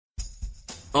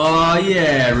Oh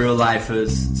yeah, real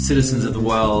lifers, citizens of the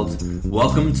world.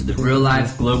 Welcome to the Real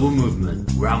Life Global Movement,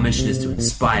 where our mission is to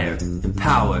inspire,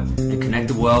 empower, and connect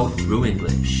the world through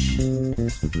English.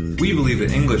 We believe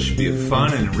that English should be a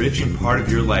fun and enriching part of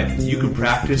your life that you can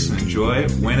practice and enjoy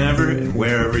whenever and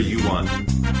wherever you want.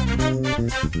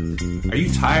 Are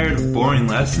you tired of boring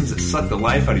lessons that suck the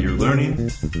life out of your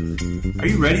learning? Are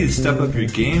you ready to step up your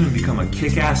game and become a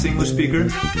kick-ass English speaker?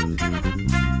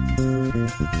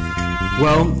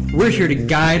 Well, we're here to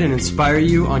guide and inspire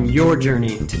you on your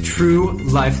journey to true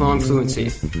lifelong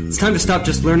fluency. It's time to stop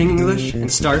just learning English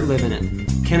and start living it.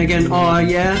 Can I get an aw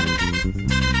yeah?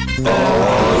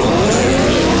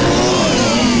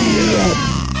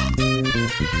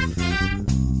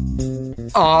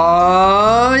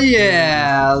 Aw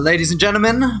yeah! Ladies and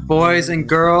gentlemen, boys and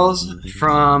girls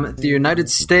from the United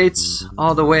States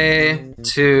all the way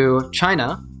to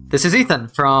China. This is Ethan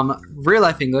from Real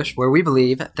Life English, where we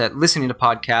believe that listening to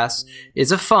podcasts is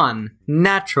a fun,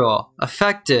 natural,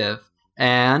 effective,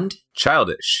 and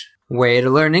childish way to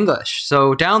learn English.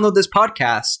 So download this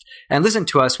podcast and listen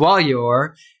to us while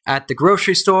you're at the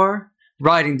grocery store,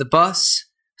 riding the bus,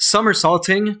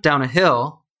 somersaulting down a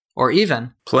hill, or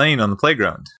even playing on the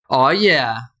playground. Oh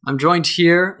yeah, I'm joined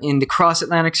here in the Cross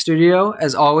Atlantic studio,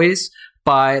 as always,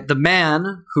 by the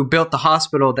man who built the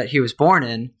hospital that he was born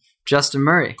in, Justin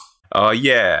Murray. Oh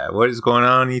yeah, what is going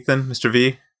on, Ethan? Mr.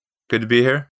 V, good to be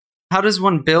here. How does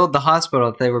one build the hospital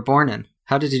that they were born in?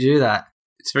 How did you do that?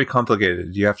 It's very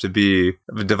complicated. You have to be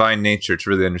of a divine nature to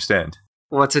really understand.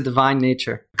 What's a divine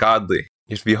nature? Godly.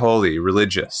 You have to be holy,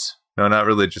 religious. No, not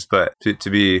religious, but to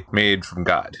be made from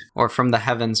God. Or from the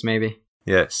heavens, maybe.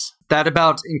 Yes. That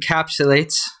about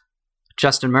encapsulates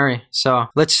Justin Murray. So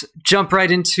let's jump right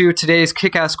into today's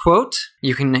kick-ass quote.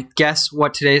 You can guess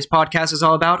what today's podcast is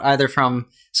all about, either from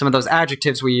some of those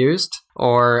adjectives we used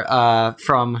or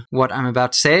from what I'm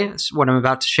about to say, what I'm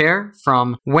about to share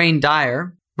from Wayne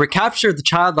Dyer. Recapture the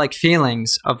childlike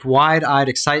feelings of wide-eyed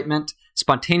excitement,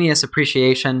 spontaneous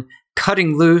appreciation,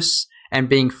 cutting loose, and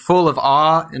being full of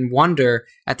awe and wonder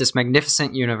at this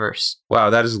magnificent universe.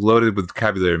 Wow, that is loaded with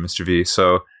vocabulary, Mr. V.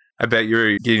 So I bet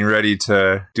you're getting ready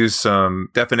to do some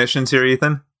definitions here,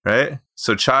 Ethan, right?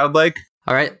 So childlike?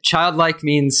 All right. Childlike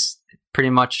means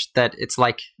pretty much that it's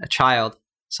like a child,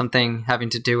 something having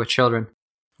to do with children.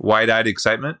 Wide-eyed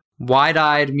excitement?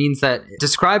 Wide-eyed means that it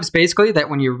describes basically that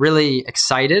when you're really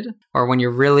excited or when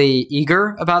you're really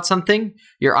eager about something,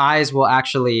 your eyes will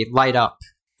actually light up.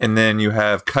 And then you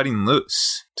have cutting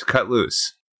loose, to cut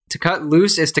loose. To cut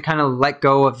loose is to kind of let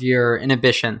go of your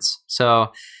inhibitions.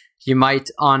 So you might,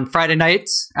 on Friday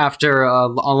nights, after a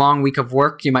long week of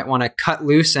work, you might want to cut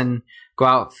loose and go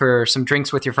out for some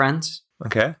drinks with your friends.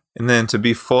 Okay. And then to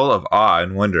be full of awe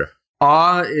and wonder.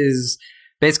 Awe is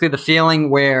basically the feeling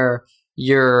where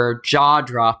your jaw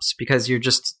drops because you're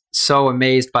just so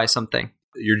amazed by something.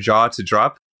 Your jaw to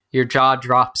drop? Your jaw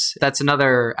drops. That's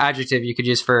another adjective you could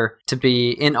use for to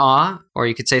be in awe, or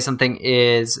you could say something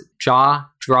is jaw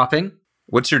dropping.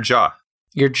 What's your jaw?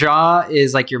 Your jaw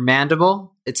is like your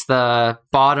mandible. It's the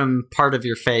bottom part of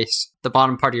your face, the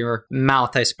bottom part of your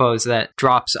mouth, I suppose, that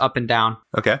drops up and down.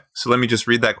 Okay, so let me just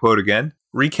read that quote again.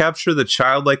 Recapture the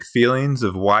childlike feelings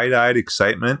of wide-eyed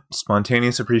excitement,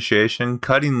 spontaneous appreciation,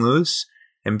 cutting loose,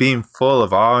 and being full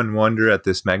of awe and wonder at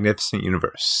this magnificent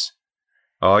universe.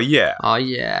 Oh, yeah. Oh,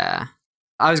 yeah.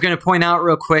 I was going to point out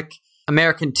real quick,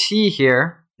 American T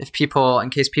here, in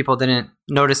case people didn't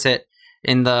notice it,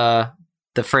 in the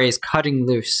phrase cutting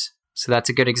loose. So that's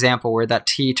a good example where that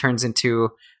T turns into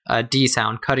a D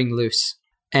sound, cutting loose.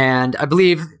 And I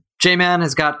believe J-Man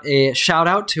has got a shout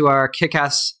out to our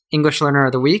kick-ass English Learner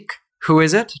of the Week. Who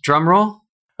is it? Drum roll.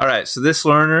 All right, so this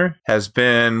learner has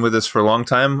been with us for a long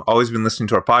time, always been listening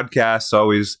to our podcasts,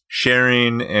 always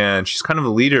sharing, and she's kind of a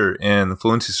leader in the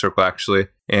Fluency Circle, actually.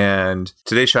 And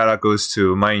today's shout out goes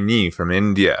to Maini from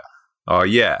India. Oh,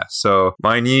 yeah. So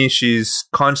Maini, she's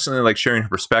constantly sharing her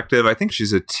perspective. I think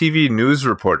she's a TV news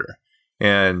reporter,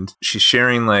 and she's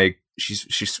sharing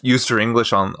she's used her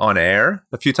English on air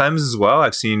a few times as well.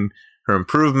 I've seen her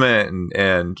improvement,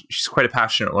 and she's quite a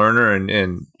passionate learner,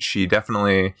 and she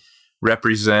definitely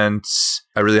represents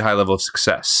a really high level of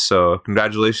success. So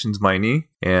congratulations, Maini,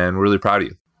 and we're really proud of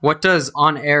you. What does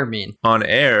on air mean? On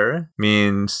air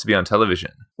means to be on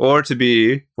television, or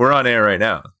we're on air right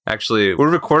now. Actually,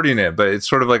 we're recording it, but it's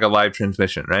sort of like a live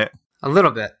transmission, right? A little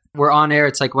bit. We're on air.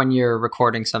 It's like when you're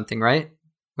recording something, right?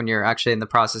 When you're actually in the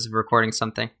process of recording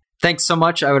something. Thanks so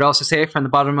much, I would also say from the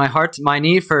bottom of my heart,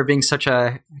 Maini, for being such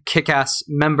a kick-ass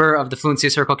member of the Fluency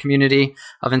Circle community,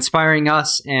 of inspiring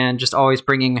us and just always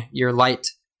bringing your light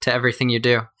to everything you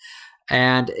do.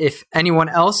 And if anyone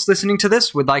else listening to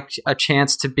this would like a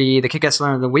chance to be the Kick-Ass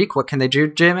Learner of the Week, what can they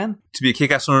do, J-Man? To be a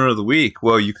Kick-Ass Learner of the Week,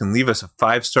 well, you can leave us a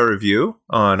 5-star review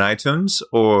on iTunes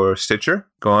or Stitcher.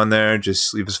 Go on there,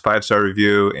 just leave us a 5-star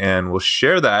review, and we'll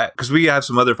share that, because we have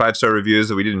some other 5-star reviews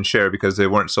that we didn't share because they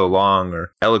weren't so long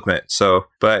or eloquent.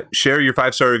 But share your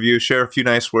 5-star review, share a few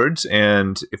nice words,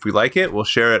 and if we like it, we'll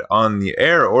share it on the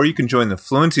air, or you can join the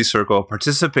Fluency Circle,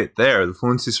 participate there. The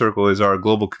Fluency Circle is our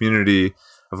global community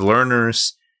of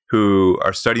learners who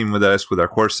are studying with us with our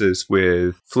courses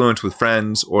with Fluent with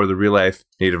Friends or the Real Life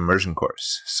Native Immersion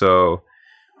course. So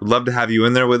we'd love to have you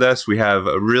in there with us. We have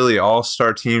a really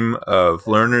all-star team of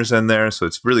learners in there, so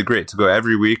it's really great to go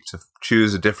every week to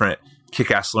choose a different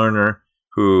kick-ass learner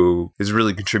who is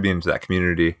really contributing to that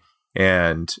community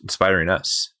and inspiring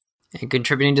us. And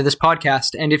contributing to this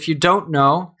podcast. And if you don't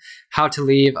know how to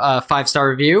leave a 5-star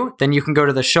review, then you can go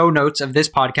to the show notes of this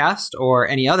podcast or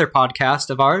any other podcast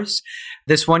of ours.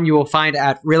 This one you will find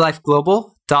at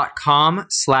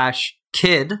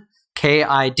reallifeglobal.com/kid,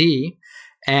 K-I-D.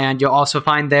 And you'll also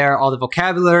find there all the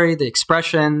vocabulary, the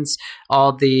expressions,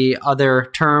 all the other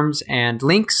terms and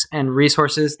links and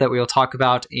resources that we will talk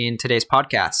about in today's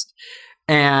podcast.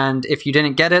 And if you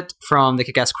didn't get it from the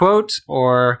Kick-Ass quote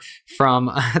or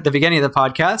from the beginning of the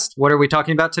podcast, what are we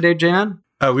talking about today, J-Man?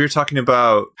 We were talking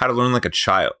about how to learn like a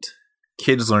child,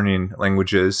 kids learning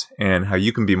languages, and how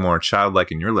you can be more childlike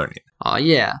in your learning. Oh,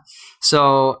 yeah.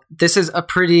 So this is a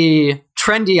pretty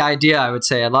trendy idea, I would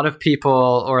say. A lot of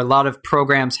people or a lot of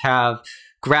programs have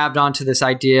grabbed onto this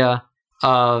idea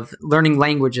of learning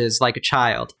languages like a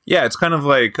child. Yeah, it's kind of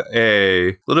like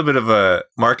a little bit of a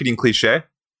marketing cliche,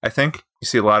 I think. You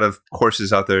see a lot of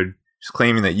courses out there just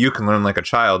claiming that you can learn like a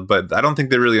child, but I don't think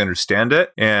they really understand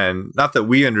it. And not that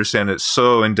we understand it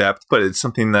so in depth, but it's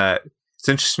something that it's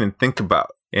interesting to think about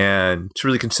and to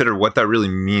really consider what that really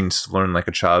means to learn like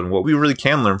a child and what we really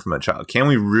can learn from a child. Can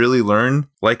we really learn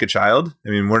like a child?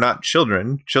 I mean, we're not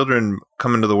children. Children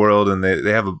come into the world and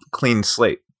they have a clean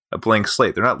slate, a blank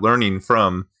slate. They're not learning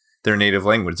from their native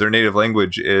language. Their native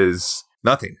language is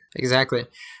nothing. Exactly.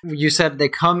 You said they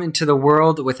come into the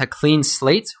world with a clean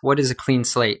slate. What is a clean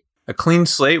slate? A clean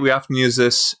slate, we often use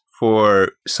this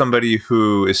for somebody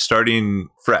who is starting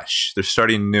fresh. They're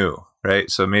starting new, right?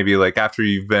 So maybe like after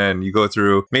you go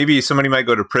through, maybe somebody might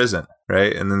go to prison,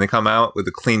 right? And then they come out with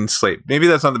a clean slate. Maybe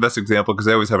that's not the best example because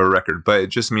they always have a record, but it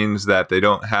just means that they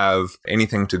don't have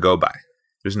anything to go by.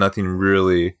 There's nothing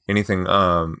really, anything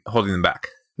holding them back.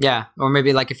 Yeah. Or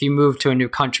maybe like if you move to a new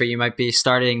country, you might be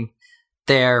starting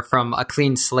there from a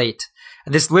clean slate.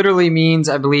 This literally means,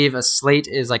 I believe, a slate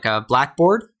is like a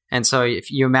blackboard. And so if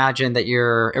you imagine that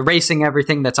you're erasing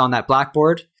everything that's on that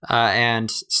blackboard and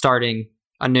starting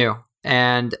anew.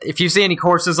 And if you see any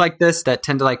courses like this that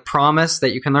tend to like promise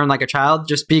that you can learn like a child,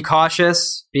 just be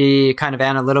cautious, be kind of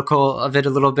analytical of it a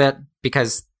little bit,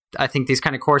 because I think these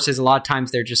kind of courses, a lot of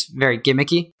times they're just very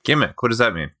gimmicky. Gimmick, what does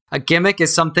that mean? A gimmick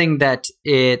is something that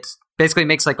it basically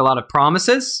makes like a lot of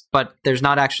promises, but there's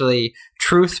not actually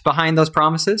truth behind those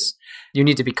promises. You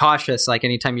need to be cautious. Like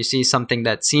anytime you see something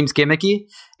that seems gimmicky,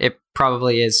 it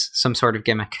probably is some sort of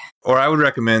gimmick. Or I would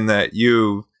recommend that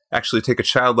you actually take a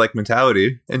childlike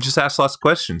mentality and just ask lots of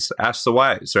questions. Ask the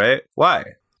whys, right? Why?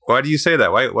 Why do you say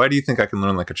that? Why do you think I can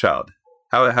learn like a child?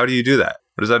 How do you do that?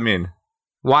 What does that mean?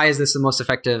 Why is this the most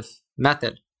effective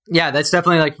method? Yeah, that's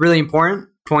definitely like really important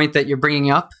point that you're bringing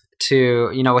up to,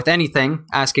 with anything,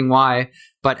 asking why.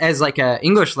 But as like a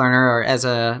English learner or as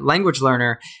a language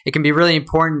learner, it can be really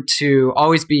important to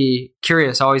always be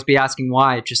curious, always be asking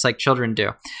why, just like children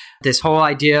do. This whole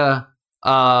idea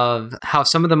of how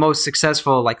some of the most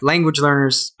successful like language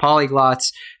learners,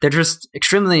 polyglots, they're just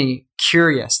extremely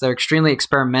curious. They're extremely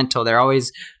experimental. They're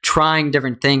always trying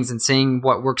different things and seeing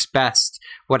what works best,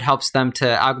 what helps them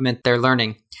to augment their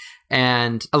learning.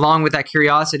 And along with that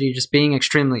curiosity, just being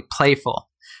extremely playful.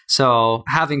 So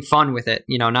having fun with it,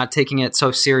 not taking it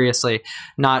so seriously,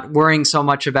 not worrying so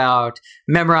much about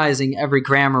memorizing every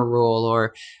grammar rule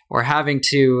or having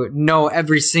to know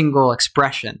every single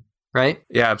expression, right?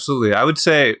 Yeah, absolutely. I would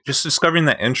say just discovering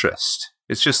that interest.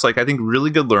 It's just like, I think really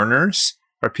good learners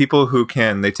are people who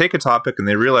they take a topic and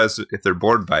they realize if they're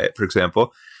bored by it, for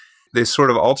example, they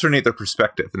sort of alternate their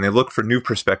perspective and they look for new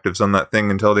perspectives on that thing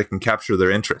until they can capture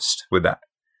their interest with that.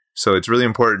 So it's really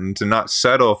important to not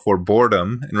settle for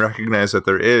boredom and recognize that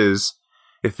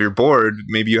if you're bored,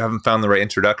 maybe you haven't found the right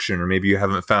introduction or maybe you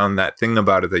haven't found that thing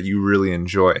about it that you really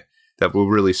enjoy that will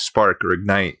really spark or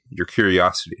ignite your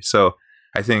curiosity. So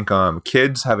I think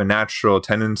kids have a natural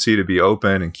tendency to be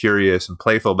open and curious and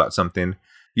playful about something.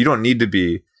 You don't need to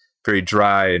be very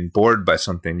dry and bored by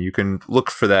something. You can look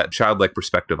for that childlike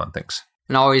perspective on things.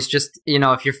 And always just,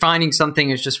 if you're finding something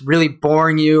is just really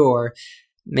boring you, or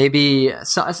maybe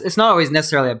it's not always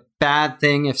necessarily a bad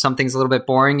thing if something's a little bit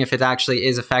boring, if it actually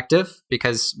is effective,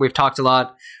 because we've talked a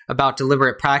lot about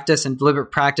deliberate practice, and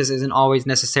deliberate practice isn't always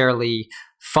necessarily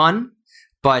fun.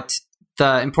 But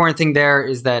the important thing there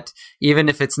is that even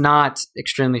if it's not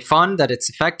extremely fun, that it's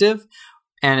effective.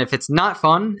 And if it's not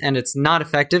fun and it's not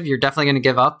effective, you're definitely going to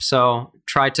give up. So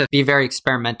try to be very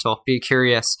experimental, be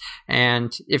curious.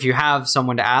 And if you have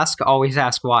someone to ask, always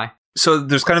ask why. So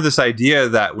there's kind of this idea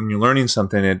that when you're learning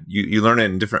something, you learn it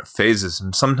in different phases.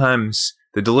 And sometimes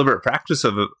the deliberate practice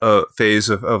of a phase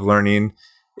of learning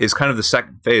is kind of the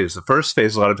second phase. The first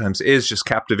phase a lot of times is just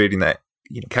capturing that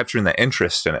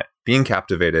interest in it, being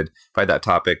captivated by that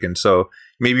topic. And so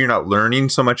maybe you're not learning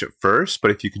so much at first,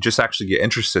 but if you could just actually get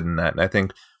interested in that. And I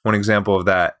think one example of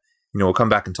that, we'll come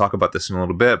back and talk about this in a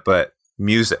little bit, but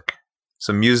music.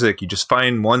 So music, you just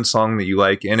find one song that you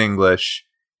like in English,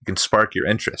 you can spark your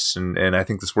interest. And I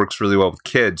think this works really well with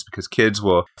kids, because kids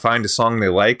will find a song they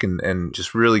like and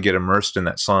just really get immersed in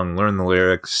that song, learn the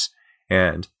lyrics,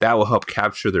 and that will help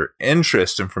capture their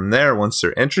interest. And from there, once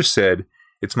they're interested,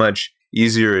 it's much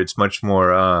easier, it's much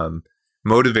more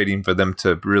motivating for them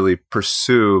to really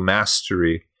pursue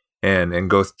mastery and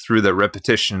go through the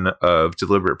repetition of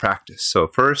deliberate practice. So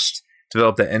first,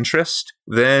 develop that interest,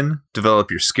 then develop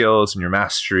your skills and your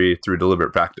mastery through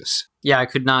deliberate practice. Yeah, I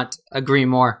could not agree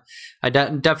more. I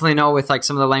definitely know with like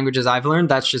some of the languages I've learned,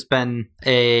 that's just been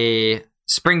a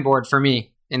springboard for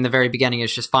me in the very beginning,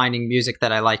 is just finding music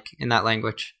that I like in that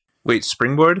language. Wait,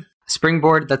 springboard?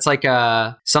 Springboard, that's like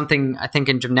something I think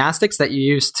in gymnastics that you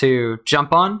use to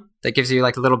jump on, that gives you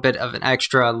like a little bit of an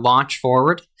extra launch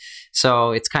forward.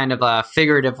 So it's kind of a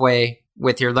figurative way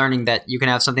with your learning that you can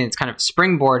have something that's kind of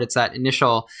springboard. It's that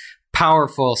initial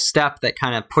powerful step that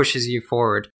kind of pushes you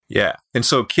forward. Yeah. And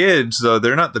so kids, though,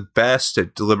 they're not the best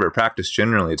at deliberate practice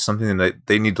generally. It's something that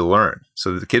they need to learn.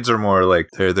 So the kids are more like,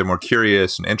 they're more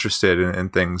curious and interested in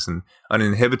things and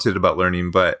uninhibited about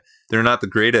learning, but they're not the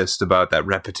greatest about that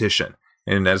repetition.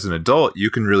 And as an adult, you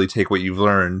can really take what you've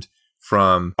learned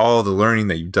from all the learning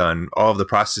that you've done, all of the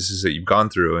processes that you've gone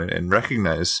through, and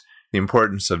recognize the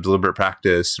importance of deliberate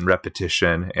practice and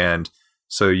repetition. And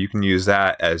so you can use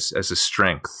that as a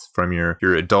strength from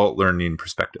your adult learning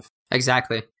perspective.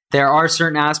 Exactly. There are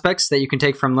certain aspects that you can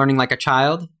take from learning like a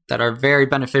child that are very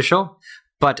beneficial.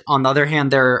 But on the other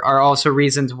hand, there are also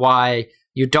reasons why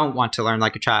you don't want to learn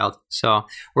like a child. So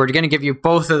we're going to give you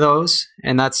both of those.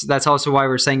 And that's also why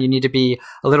we're saying you need to be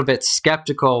a little bit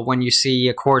skeptical when you see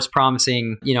a course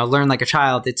promising, learn like a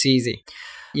child, it's easy.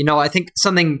 I think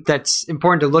something that's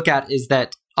important to look at is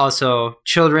that also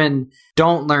children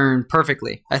don't learn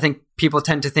perfectly. I think people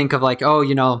tend to think of like,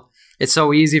 it's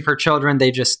so easy for children. They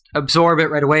just absorb it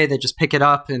right away. They just pick it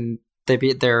up and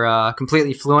they're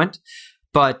completely fluent.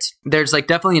 But there's like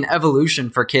definitely an evolution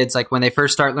for kids. Like when they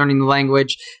first start learning the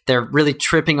language, they're really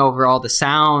tripping over all the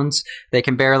sounds. They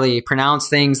can barely pronounce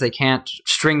things. They can't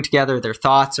string together their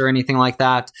thoughts or anything like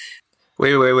that.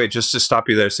 Wait. Just to stop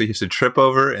you there. So you said trip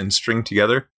over and string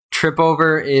together? Trip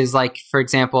over is like, for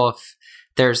example, if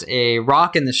there's a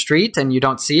rock in the street and you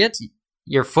don't see it,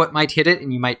 your foot might hit it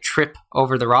and you might trip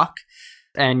over the rock.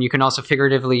 And you can also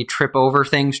figuratively trip over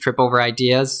things, trip over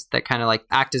ideas that kind of like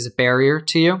act as a barrier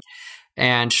to you.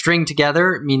 And string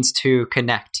together means to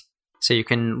connect. So you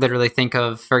can literally think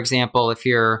of, for example, if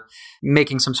you're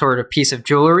making some sort of piece of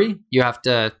jewelry, you have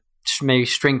to maybe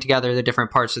string together the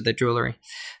different parts of the jewelry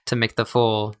to make the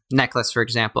full necklace, for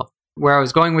example. Where I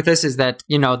was going with this is that,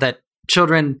 that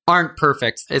children aren't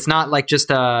perfect. It's not like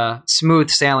just a smooth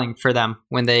sailing for them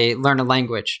when they learn a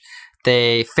language.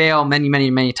 They fail many,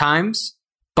 many, many times,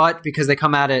 but because they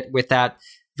come at it with that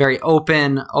very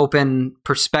open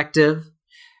perspective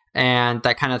and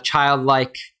that kind of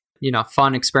childlike,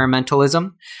 fun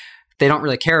experimentalism, they don't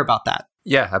really care about that.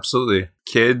 Yeah, absolutely.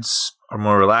 Kids are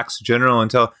more relaxed in general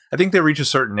until I think they reach a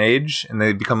certain age and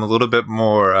they become a little bit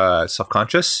more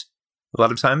self-conscious a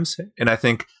lot of times. And I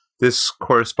think this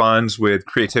corresponds with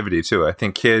creativity too. I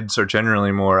think kids are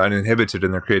generally more uninhibited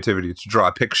in their creativity to draw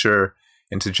a picture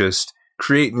and to just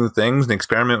create new things and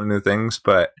experiment with new things.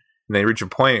 But they reach a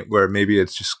point where maybe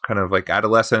it's just kind of like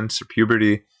adolescence or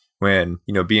puberty when,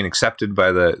 being accepted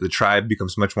by the tribe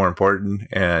becomes much more important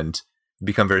and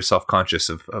become very self-conscious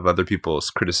of other people's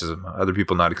criticism, other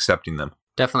people not accepting them.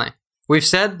 Definitely. We've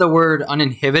said the word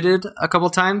uninhibited a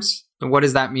couple times. What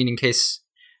does that mean in case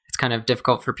it's kind of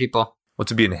difficult for people? Well,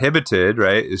 to be inhibited,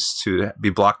 right, is to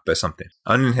be blocked by something.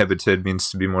 Uninhibited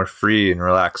means to be more free and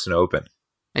relaxed and open.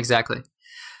 Exactly.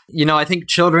 I think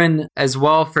children as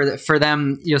well, for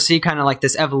them, you'll see kind of like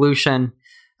this evolution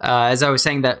As I was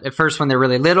saying, that at first when they're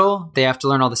really little, they have to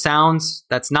learn all the sounds.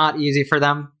 That's not easy for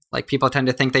them. Like people tend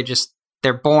to think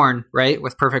they're born, right,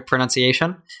 with perfect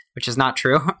pronunciation, which is not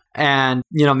true. And,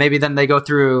 maybe then they go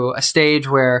through a stage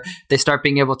where they start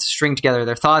being able to string together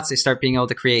their thoughts. They start being able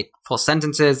to create full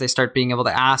sentences. They start being able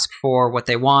to ask for what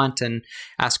they want and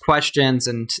ask questions.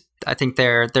 And I think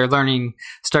their learning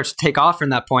starts to take off from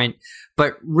that point.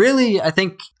 But really, I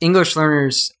think English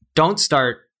learners don't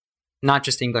start, not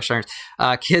just English learners,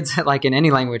 kids, like in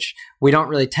any language, we don't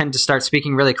really tend to start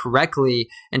speaking really correctly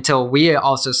until we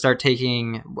also start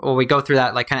we go through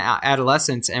that like kind of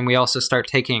adolescence, and we also start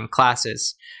taking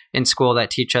classes in school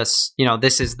that teach us,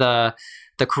 this is the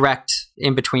correct,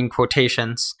 in between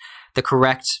quotations, the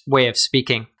correct way of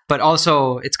speaking. But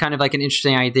also it's kind of like an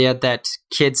interesting idea that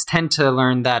kids tend to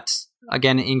learn that,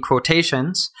 again, in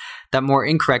quotations, that more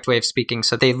incorrect way of speaking.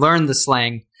 So they learn the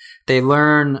slang. They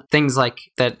learn things like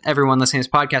that everyone listening to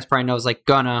this podcast probably knows, like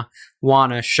gonna,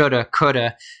 wanna, shoulda,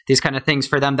 coulda, these kind of things.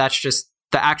 For them, that's just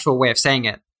the actual way of saying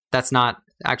it. That's not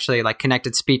actually like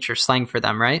connected speech or slang for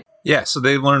them, right? Yeah, so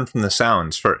they learn from the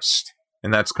sounds first.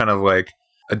 And that's kind of like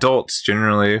adults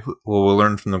generally will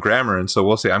learn from the grammar. And so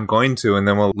we'll say, I'm going to, and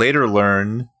then we'll later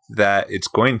learn that it's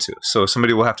going to. So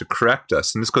somebody will have to correct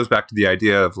us. And this goes back to the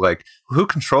idea of like, who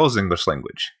controls English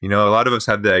language? A lot of us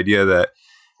have the idea that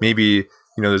maybe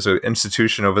there's an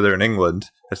institution over there in England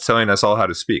that's telling us all how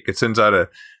to speak. It sends out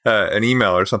an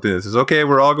email or something that says, okay,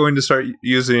 we're all going to start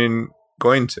using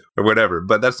going to or whatever.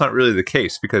 But that's not really the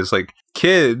case, because like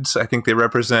kids, I think they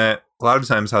represent a lot of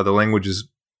times how the language is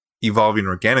evolving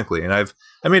organically. And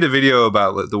I made a video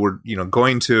about the word,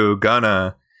 going to,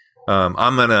 gonna, I'm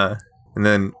gonna, and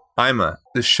then I'm a.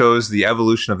 This shows the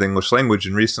evolution of the English language.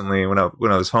 And recently when I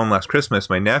was home last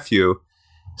Christmas, my nephew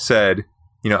said,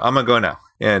 I'm gonna go now.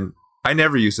 And I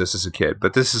never used this as a kid,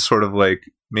 but this is sort of like,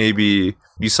 maybe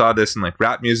you saw this in like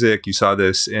rap music, you saw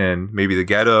this in maybe the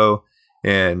ghetto,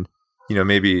 and,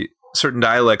 maybe certain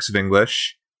dialects of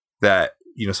English that,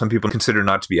 some people consider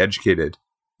not to be educated.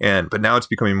 But now it's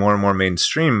becoming more and more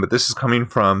mainstream, but this is coming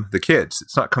from the kids.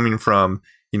 It's not coming from,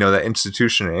 that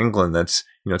institution in England that's,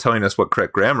 telling us what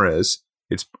correct grammar is.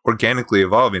 It's organically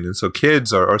evolving. And so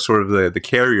kids are sort of the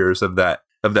carriers of that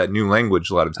new language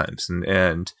a lot of times.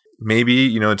 And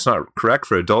maybe, it's not correct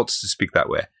for adults to speak that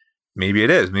way. Maybe it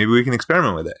is. Maybe we can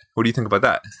experiment with it. What do you think about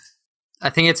that? I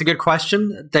think it's a good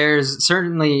question. There's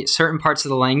certainly certain parts of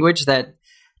the language that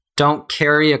don't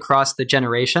carry across the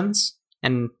generations.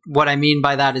 And what I mean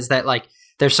by that is that like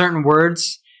there's certain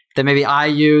words that maybe I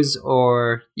use,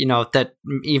 or, that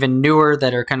even newer,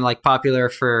 that are kind of like popular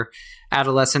for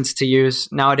adolescents to use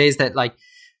nowadays, that like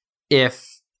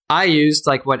if I used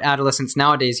like what adolescents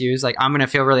nowadays use, like I'm going to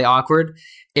feel really awkward.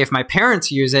 If my parents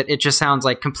use it, it just sounds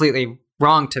like completely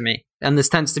wrong to me. And this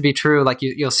tends to be true. Like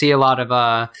you'll see a lot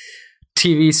of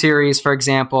TV series, for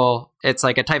example, it's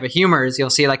like a type of humor is you'll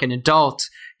see like an adult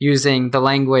using the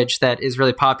language that is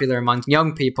really popular among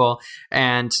young people.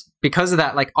 And because of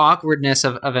that like awkwardness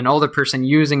of an older person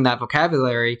using that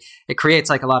vocabulary, it creates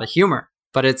like a lot of humor.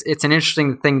 But it's an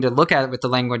interesting thing to look at with the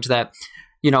language that,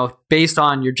 based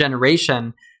on your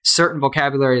generation, certain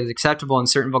vocabulary is acceptable and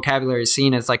certain vocabulary is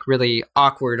seen as like really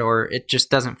awkward, or it just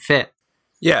doesn't fit.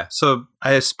 Yeah, so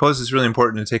I suppose it's really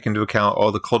important to take into account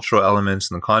all the cultural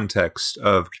elements and the context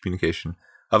of communication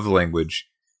of the language,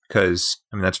 because,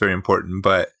 that's very important.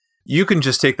 But you can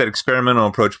just take that experimental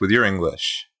approach with your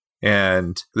English,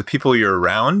 and the people you're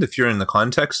around, if you're in the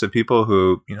context of people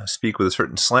who, speak with a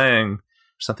certain slang,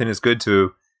 something is good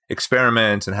to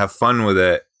experiment and have fun with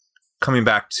it, coming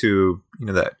back to,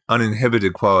 that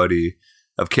uninhibited quality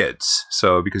of kids.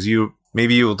 So because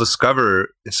maybe you will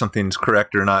discover if something's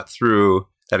correct or not through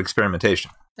that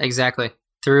experimentation. Exactly.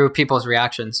 Through people's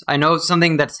reactions. I know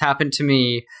something that's happened to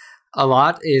me a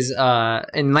lot is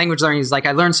in language learning is like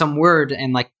I learn some word,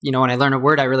 and like, when I learn a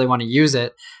word, I really want to use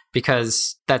it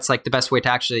because that's like the best way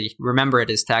to actually remember it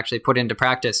is to actually put it into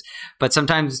practice. But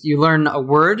sometimes you learn a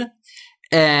word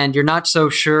and you're not so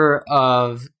sure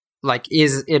of like,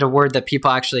 is it a word that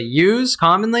people actually use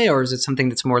commonly, or is it something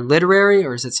that's more literary,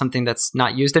 or is it something that's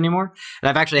not used anymore? And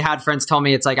I've actually had friends tell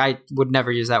me it's like, I would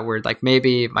never use that word. Like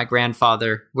maybe my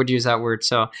grandfather would use that word.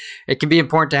 So it can be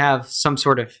important to have some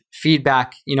sort of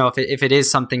feedback, if it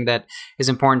is something that is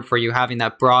important for you, having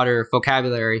that broader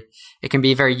vocabulary. It can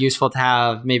be very useful to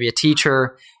have maybe a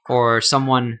teacher or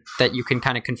someone that you can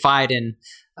kind of confide in,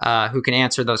 who can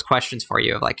answer those questions for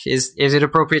you. Like, is it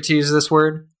appropriate to use this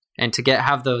word? And to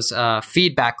have those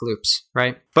feedback loops,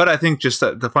 right? But I think just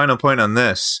the final point on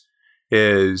this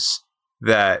is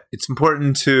that it's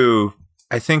important to,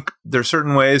 I think there are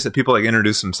certain ways that people like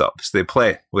introduce themselves. They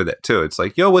play with it too. It's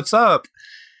like, yo, what's up?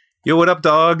 yo, what up,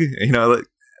 dog? Like,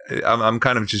 I'm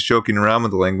kind of just joking around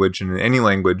with the language, and in any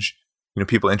language,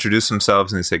 people introduce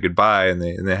themselves and they say goodbye, and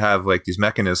they have like these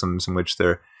mechanisms in which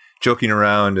they're joking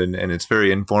around, and it's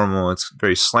very informal, it's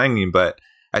very slangy, but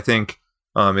I think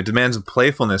it demands a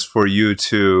playfulness for you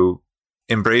to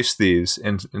embrace these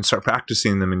and start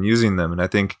practicing them and using them. And I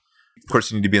think, of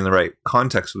course, you need to be in the right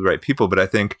context with the right people, but I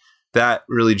think that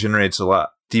really generates a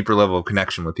lot deeper level of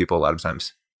connection with people a lot of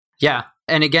times. Yeah.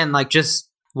 And again, like just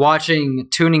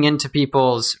tuning into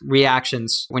people's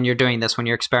reactions when you're doing this, when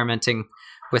you're experimenting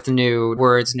with new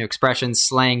words, new expressions,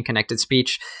 slang, connected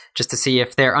speech, just to see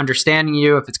if they're understanding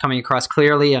you, if it's coming across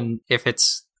clearly, and if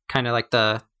it's kind of like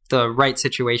the right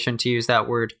situation to use that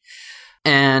word.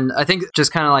 And I think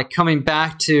just kind of like coming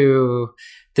back to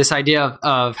this idea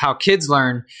of how kids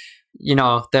learn,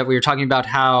 that we were talking about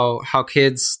how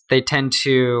kids, they tend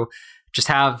to just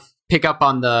pick up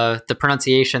on the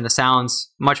pronunciation, the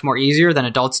sounds much more easier than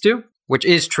adults do, which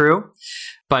is true.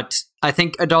 But I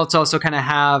think adults also kind of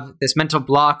have this mental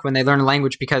block when they learn a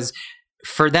language, because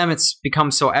for them, it's become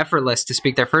so effortless to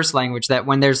speak their first language that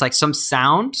when there's like some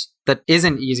sound that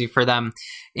isn't easy for them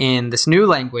in this new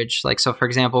language, like, so for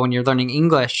example, when you're learning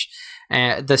English,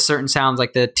 the certain sounds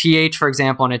like the TH, for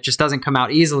example, and it just doesn't come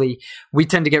out easily, we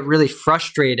tend to get really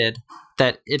frustrated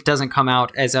that it doesn't come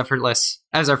out as effortless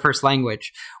as our first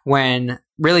language. When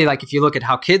really, like, if you look at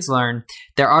how kids learn,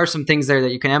 there are some things there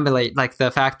that you can emulate, like the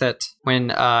fact that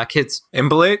when kids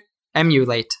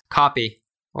emulate, copy,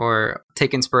 or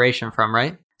take inspiration from,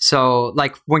 right? So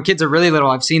like when kids are really little,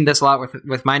 I've seen this a lot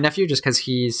with my nephew, just because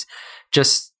he's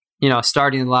just,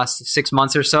 starting in the last 6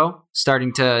 months or so,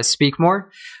 starting to speak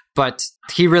more. But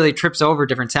he really trips over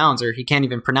different sounds, or he can't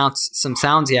even pronounce some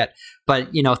sounds yet.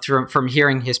 But, from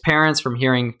hearing his parents, from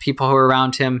hearing people who are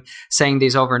around him saying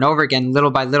these over and over again,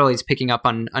 little by little, he's picking up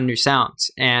on new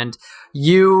sounds. And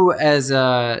you, as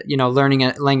learning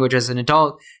a language as an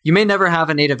adult, you may never have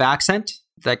a native accent.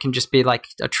 That can just be like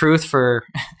a truth for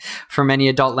many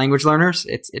adult language learners.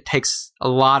 It takes a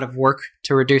lot of work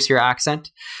to reduce your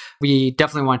accent. We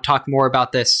definitely want to talk more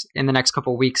about this in the next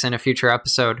couple of weeks in a future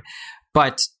episode.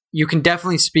 But you can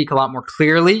definitely speak a lot more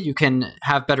clearly. You can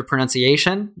have better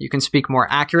pronunciation. You can speak more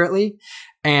accurately,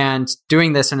 and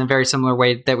doing this in a very similar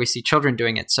way that we see children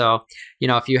doing it. So,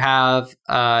 if you have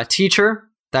a teacher,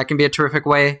 that can be a terrific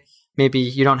way. Maybe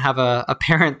you don't have a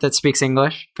parent that speaks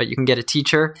English, but you can get a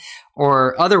teacher.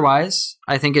 Or otherwise,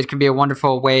 I think it can be a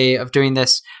wonderful way of doing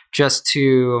this, just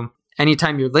to,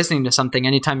 anytime you're listening to something,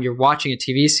 anytime you're watching a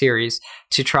TV series,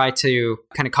 to try to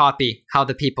kind of copy how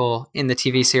the people in the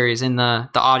TV series, in the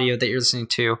audio that you're listening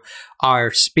to,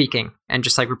 are speaking, and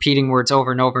just like repeating words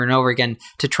over and over and over again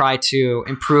to try to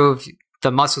improve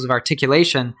the muscles of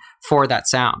articulation for that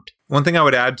sound. One thing I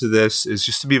would add to this is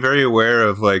just to be very aware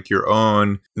of like your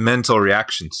own mental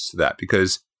reactions to that,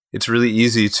 because it's really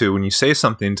easy to, when you say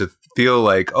something, to feel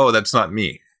like, oh, that's not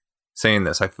me saying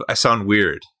this. I sound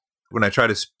weird. When I try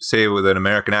to say it with an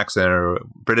American accent or a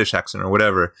British accent or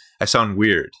whatever, I sound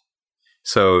weird.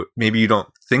 So maybe you don't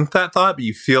think that thought, but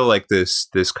you feel like this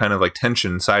kind of like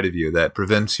tension inside of you that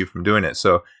prevents you from doing it.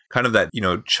 So kind of that,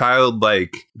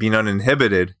 childlike, being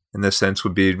uninhibited in this sense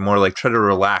would be more like try to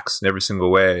relax in every single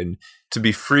way, and to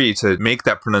be free to make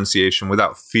that pronunciation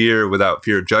without fear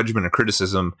of judgment or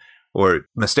criticism or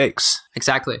mistakes.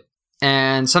 Exactly.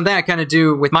 And something I kind of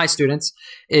do with my students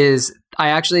is I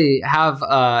actually have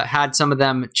had some of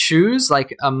them choose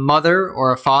like a mother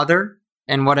or a father.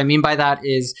 And what I mean by that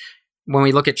is, when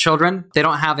we look at children, they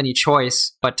don't have any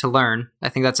choice but to learn. I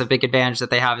think that's a big advantage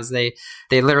that they have, is they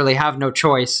literally have no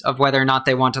choice of whether or not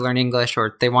they want to learn English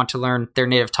or they want to learn their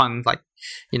native tongue. Like,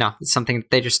 it's something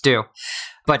they just do.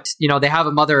 But, they have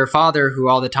a mother or father who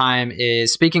all the time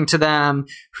is speaking to them,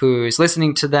 who's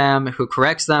listening to them, who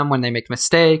corrects them when they make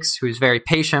mistakes, who's very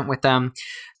patient with them.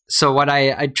 So what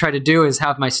I try to do is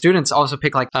have my students also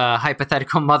pick like a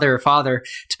hypothetical mother or father,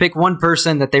 to pick one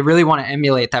person that they really want to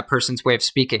emulate that person's way of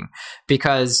speaking.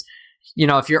 Because,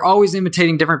 if you're always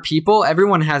imitating different people,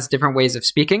 everyone has different ways of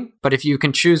speaking. But if you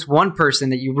can choose one person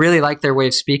that you really like their way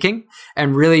of speaking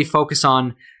and really focus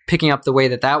on picking up the way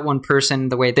that one person,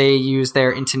 the way they use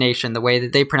their intonation, the way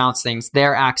that they pronounce things,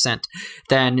 their accent,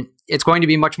 then it's going to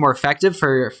be much more effective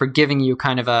for giving you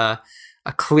kind of a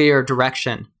clear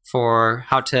direction for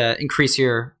how to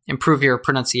improve your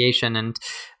pronunciation and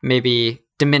maybe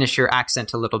diminish your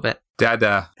accent a little bit.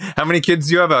 Dada. How many kids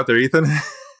do you have out there, Ethan?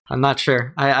 I'm not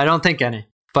sure. I don't think any.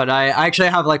 But I actually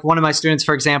have like one of my students,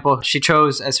 for example, she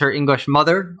chose as her English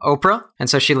mother, Oprah. And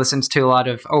so she listens to a lot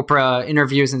of Oprah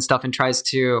interviews and stuff and tries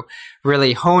to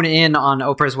really hone in on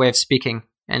Oprah's way of speaking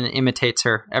and imitates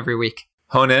her every week.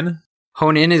 Hone in?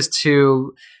 hone in is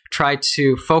to try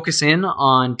to focus in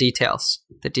on the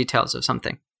details of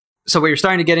something. So what you're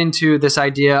starting to get into this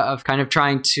idea of kind of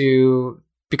trying to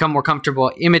become more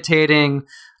comfortable imitating,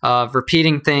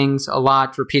 repeating things a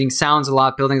lot, repeating sounds a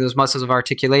lot, building those muscles of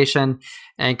articulation,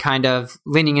 and kind of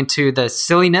leaning into the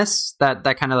silliness, that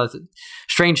kind of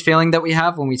strange feeling that we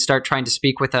have when we start trying to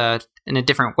speak in a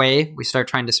different way. We start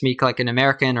trying to speak like an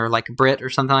American or like a Brit or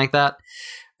something like that.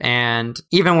 And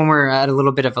even when we're at a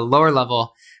little bit of a lower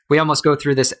level, we almost go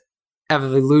through this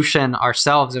evolution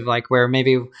ourselves of like where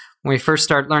maybe when we first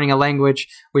start learning a language,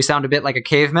 we sound a bit like a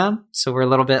caveman. So we're a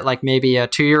little bit like maybe a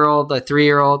 2-year-old, a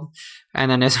 3-year-old. And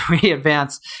then as we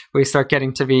advance, we start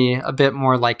getting to be a bit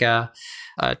more like a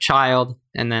child,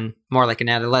 and then more like an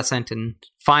adolescent. And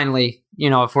finally,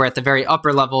 if we're at the very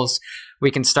upper levels,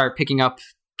 we can start picking up,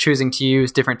 choosing to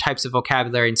use different types of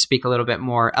vocabulary and speak a little bit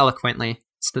more eloquently.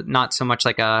 It's not so much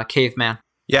like a caveman.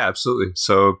 Yeah, absolutely.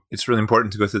 So it's really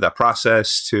important to go through that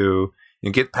process to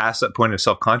get past that point of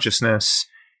self-consciousness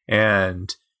and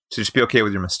to just be okay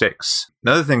with your mistakes.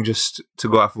 Another thing, just to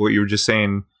go off of what you were just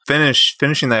saying,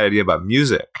 finishing that idea about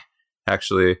music,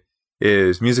 actually,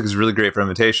 is music is really great for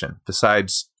imitation.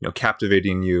 Besides,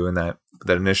 captivating you and that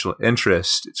initial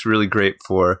interest, it's really great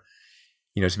for,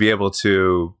 to be able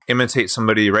to imitate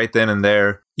somebody right then and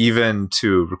there, even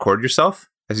to record yourself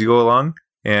as you go along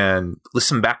and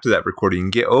listen back to that recording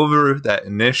and get over that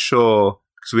initial,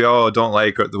 because we all don't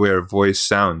like the way our voice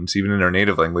sounds, even in our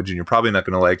native language, and you're probably not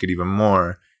going to like it even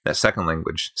more that second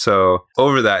language. So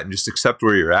over that and just accept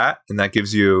where you're at. And that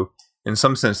gives you, in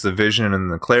some sense, the vision and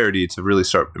the clarity to really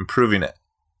start improving it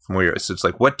from where you're at. So it's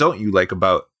like, what don't you like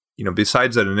about,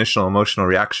 besides that initial emotional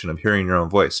reaction of hearing your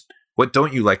own voice, what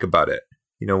don't you like about it?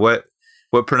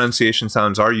 What pronunciation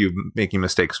sounds are you making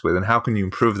mistakes with, and how can you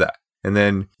improve that? And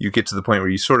then you get to the point where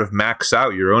you sort of max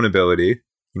out your own ability.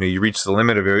 You reach the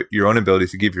limit of your own ability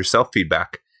to give yourself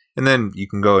feedback. And then you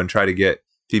can go and try to get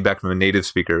feedback from a native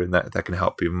speaker, and that can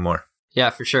help even more. Yeah,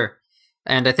 for sure.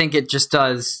 And I think it just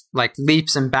does like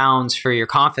leaps and bounds for your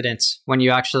confidence when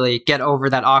you actually get over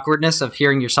that awkwardness of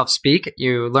hearing yourself speak.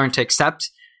 You learn to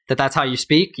accept that that's how you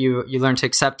speak. You learn to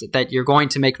accept that you're going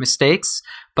to make mistakes,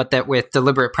 but that with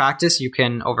deliberate practice, you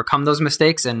can overcome those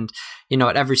mistakes. And,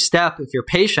 at every step, if you're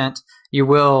patient, you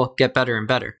will get better and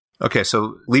better. Okay,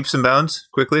 so leaps and bounds,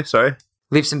 quickly, sorry.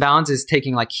 Leaps and bounds is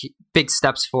taking like big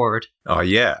steps forward. Oh,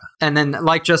 yeah. And then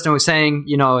like Justin was saying,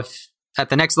 if at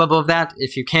the next level of that,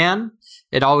 if you can,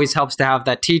 it always helps to have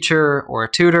that teacher or a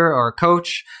tutor or a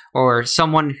coach or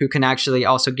someone who can actually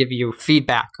also give you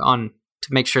feedback on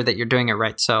to make sure that you're doing it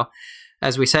right. So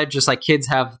as we said, just like kids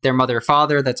have their mother or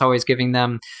father that's always giving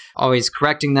them, always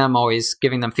correcting them, always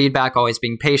giving them feedback, always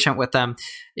being patient with them.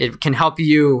 It can help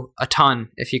you a ton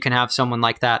if you can have someone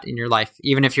like that in your life,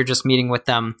 even if you're just meeting with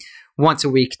them once a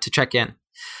week to check in.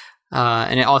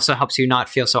 And it also helps you not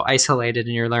feel so isolated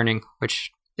in your learning, which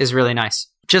is really nice.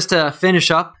 Just to finish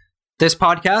up this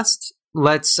podcast,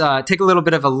 let's take a little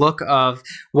bit of a look of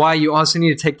why you also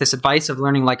need to take this advice of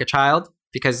learning like a child,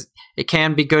 because it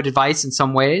can be good advice in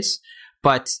some ways,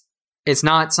 but it's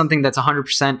not something that's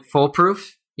 100%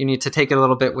 foolproof. You need to take it a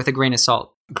little bit with a grain of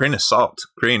salt. Grain of salt?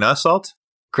 Grain of salt?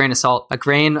 Grain of salt. A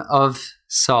grain of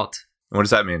salt. What does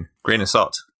that mean? Grain of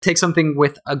salt. Take something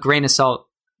with a grain of salt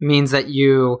means that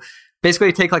you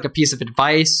basically take like a piece of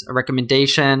advice, a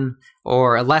recommendation,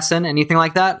 or a lesson, anything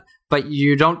like that, but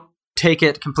you don't take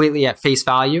it completely at face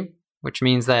value, which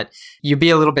means that you be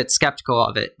a little bit skeptical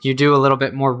of it. You do a little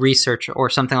bit more research or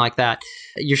something like that.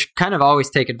 You should kind of always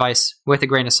take advice with a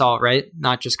grain of salt, right?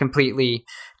 Not just completely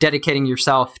dedicating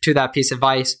yourself to that piece of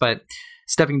advice, but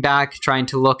stepping back, trying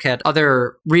to look at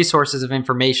other resources of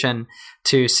information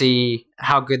to see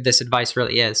how good this advice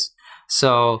really is.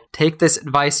 So take this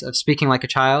advice of speaking like a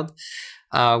child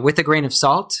with a grain of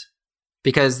salt,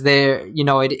 because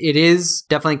it is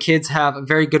definitely, kids have a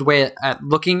very good way at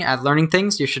looking at learning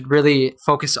things. You should really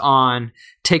focus on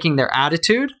taking their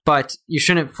attitude, but you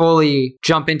shouldn't fully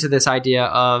jump into this idea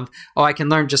of, I can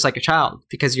learn just like a child,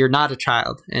 because you're not a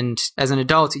child. And as an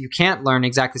adult, you can't learn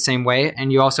exactly the same way.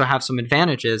 And you also have some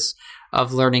advantages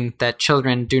of learning that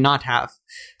children do not have.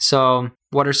 So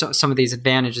what are some of these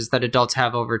advantages that adults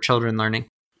have over children learning?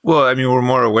 Well, we're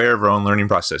more aware of our own learning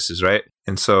processes, right?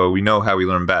 And so we know how we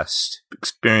learn best,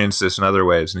 experience this in other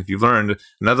ways. And if you've learned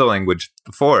another language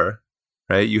before,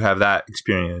 right, you have that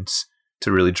experience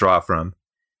to really draw from.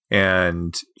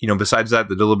 And, besides that,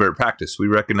 the deliberate practice, we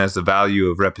recognize the value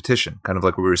of repetition, kind of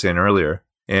like what we were saying earlier.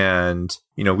 And,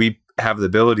 we have the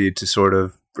ability to sort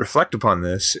of reflect upon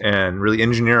this and really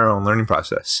engineer our own learning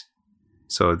process.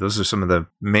 So those are some of the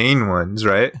main ones,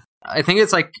 right? I think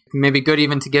it's like maybe good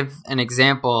even to give an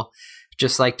example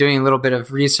just like doing a little bit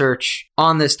of research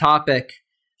on this topic,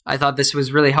 I thought this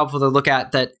was really helpful to look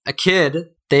at, that a kid,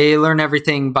 they learn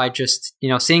everything by just,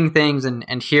 seeing things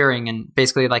and hearing. And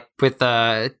basically, like with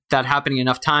that happening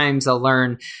enough times, they'll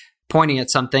learn pointing at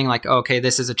something like, okay,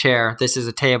 this is a chair, this is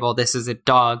a table, this is a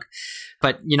dog.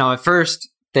 But, at first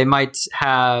they might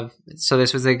have, so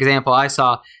this was the example I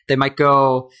saw, they might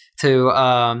go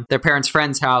to their parents'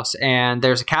 friend's house and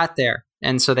there's a cat there.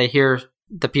 And so they hear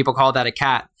the people call that a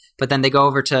cat. But then they go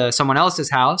over to someone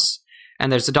else's house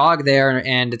and there's a dog there,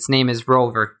 and its name is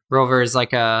Rover. Rover is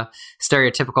like a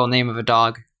stereotypical name of a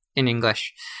dog in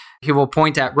English. He will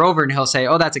point at Rover and he'll say,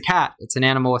 oh, that's a cat. It's an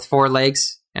animal with 4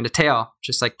 legs and a tail,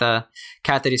 just like the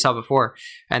cat that he saw before.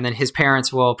 And then his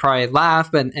parents will probably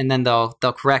laugh, and then they'll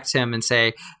correct him and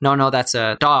say, no, that's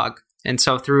a dog. And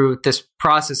so through this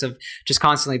process of just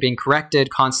constantly being corrected,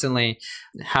 constantly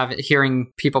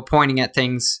hearing people pointing at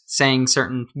things, saying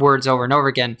certain words over and over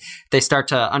again, they start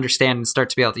to understand and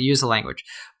start to be able to use the language.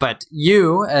 But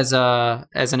you, as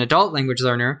an adult language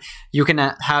learner, you can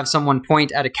have someone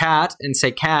point at a cat and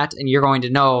say cat, and you're going to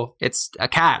know it's a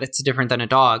cat. It's different than a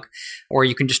dog. Or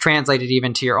you can just translate it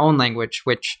even to your own language,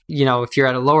 which, if you're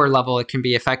at a lower level, it can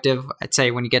be effective. I'd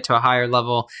say when you get to a higher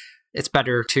level, it's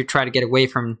better to try to get away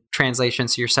from translation,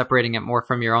 so you're separating it more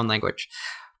from your own language.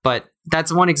 But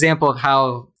that's one example of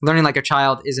how learning like a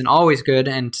child isn't always good.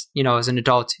 And, as an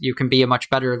adult, you can be a much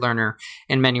better learner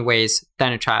in many ways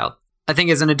than a child. I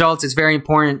think as an adult, it's very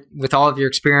important, with all of your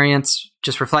experience,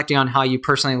 just reflecting on how you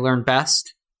personally learn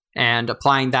best and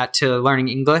applying that to learning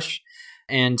English.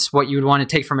 And what you would want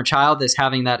to take from a child is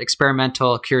having that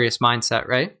experimental, curious mindset,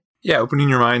 right? Yeah, opening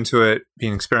your mind to it,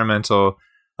 being experimental.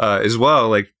 As well,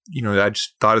 like, I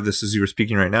just thought of this as you were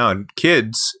speaking right now. And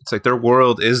kids, it's like their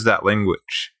world is that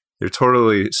language. They're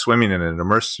totally swimming in it and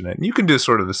immersed in it. And you can do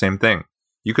sort of the same thing.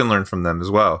 You can learn from them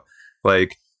as well.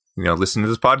 Like, listen to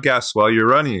this podcast while you're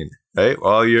running, right?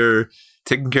 While you're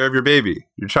taking care of your baby,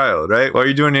 your child, right? While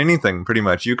you're doing anything, pretty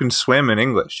much. You can swim in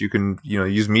English. You can,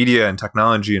 use media and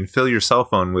technology and fill your cell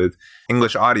phone with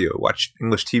English audio, watch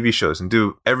English TV shows, and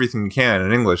do everything you can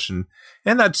in English. And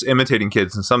that's imitating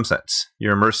kids in some sense.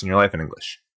 You're immersing your life in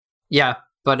English. Yeah,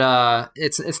 but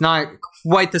it's not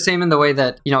quite the same in the way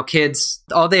that, kids,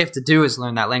 all they have to do is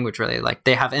learn that language, really. Like,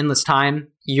 they have endless time.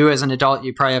 You as an adult,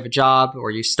 you probably have a job,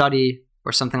 or you study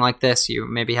or something like this. You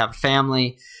maybe have a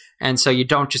family. And so you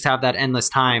don't just have that endless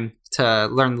time to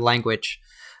learn the language.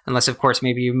 Unless, of course,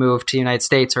 maybe you move to the United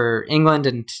States or England,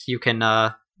 and you can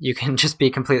just be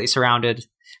completely surrounded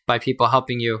by people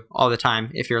helping you all the time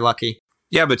if you're lucky.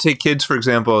 Yeah, but take kids, for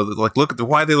example, like look at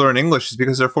why they learn English is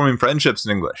because they're forming friendships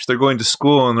in English. They're going to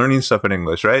school and learning stuff in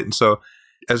English, right? And so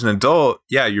as an adult,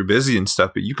 yeah, you're busy and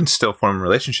stuff, but you can still form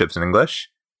relationships in English.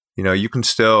 You can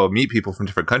still meet people from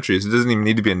different countries. It doesn't even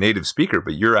need to be a native speaker,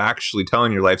 but you're actually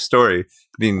telling your life story,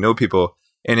 getting to know people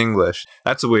in English.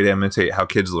 That's a way to imitate how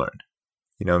kids learn.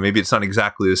 Maybe it's not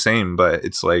exactly the same, but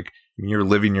it's like you're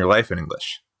living your life in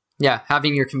English. Yeah,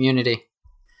 having your community.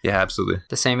 Yeah, absolutely.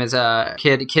 The same as a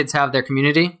kid. Kids have their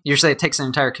community. Usually it takes an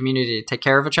entire community to take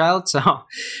care of a child. So,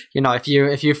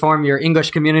 if you form your English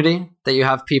community, that you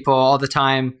have people all the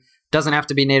time, doesn't have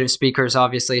to be native speakers,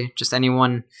 obviously, just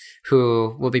anyone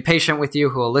who will be patient with you,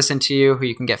 who will listen to you, who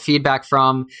you can get feedback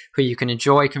from, who you can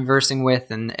enjoy conversing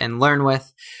with and learn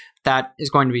with. That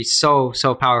is going to be so,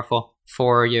 so powerful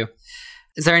for you.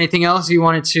 Is there anything else you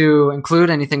wanted to include?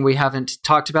 Anything we haven't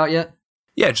talked about yet?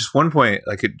 Yeah, just one point.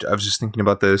 I was just thinking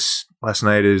about this last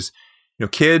night is,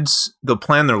 kids, they'll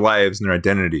plan their lives and their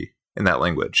identity in that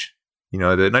language.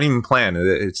 They're not even plan.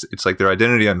 It's like their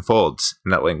identity unfolds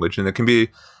in that language. And it can be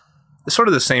sort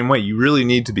of the same way. You really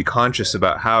need to be conscious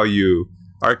about how you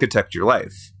architect your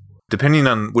life, depending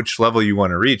on which level you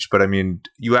want to reach. But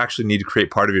you actually need to create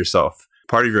part of yourself,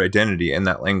 part of your identity in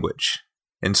that language.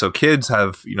 And so kids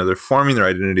have, they're forming their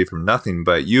identity from nothing,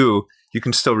 but you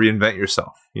can still reinvent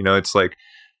yourself. It's like,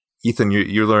 Ethan,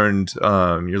 you're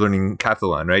learning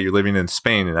Catalan, right? You're living in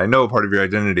Spain, and I know part of your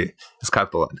identity is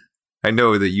Catalan. I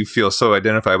know that you feel so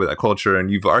identified with that culture, and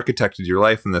you've architected your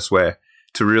life in this way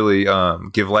to really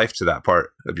give life to that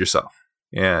part of yourself.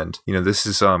 And, this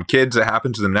is kids, that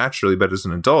happen to them naturally, but as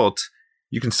an adult,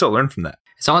 you can still learn from that.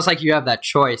 It's almost like you have that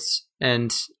choice.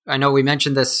 And I know we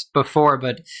mentioned this before,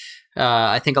 but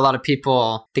I think a lot of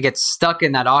people, they get stuck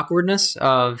in that awkwardness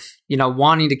of,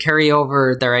 wanting to carry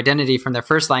over their identity from their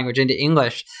first language into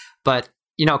English, but,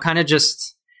 kind of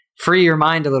just free your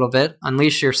mind a little bit,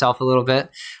 unleash yourself a little bit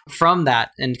from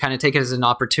that, and kind of take it as an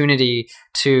opportunity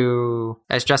to,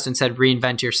 as Justin said,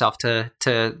 reinvent yourself, to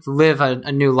live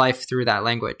a new life through that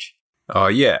language. Oh,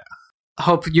 yeah.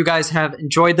 hope you guys have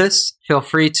enjoyed this. Feel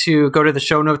free to go to the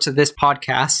show notes of this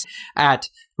podcast at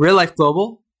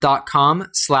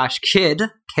reallifeglobal.com/kid,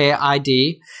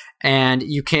 KID. And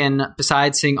you can,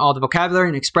 besides seeing all the vocabulary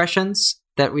and expressions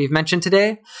that we've mentioned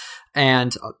today,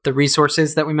 and the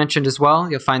resources that we mentioned as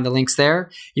well, you'll find the links there.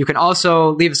 You can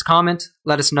also leave us a comment,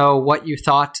 let us know what you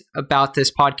thought about this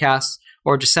podcast,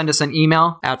 or just send us an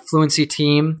email at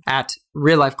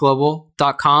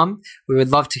fluencyteam@reallifeglobal.com. We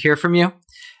would love to hear from you,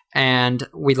 and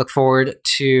we look forward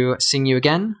to seeing you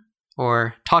again,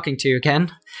 or talking to you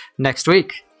again next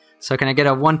week. So can I get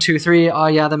a 1, 2, 3, oh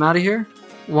yeah, them out of here?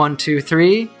 1, 2,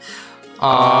 3.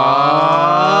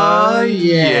 Oh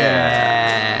yeah.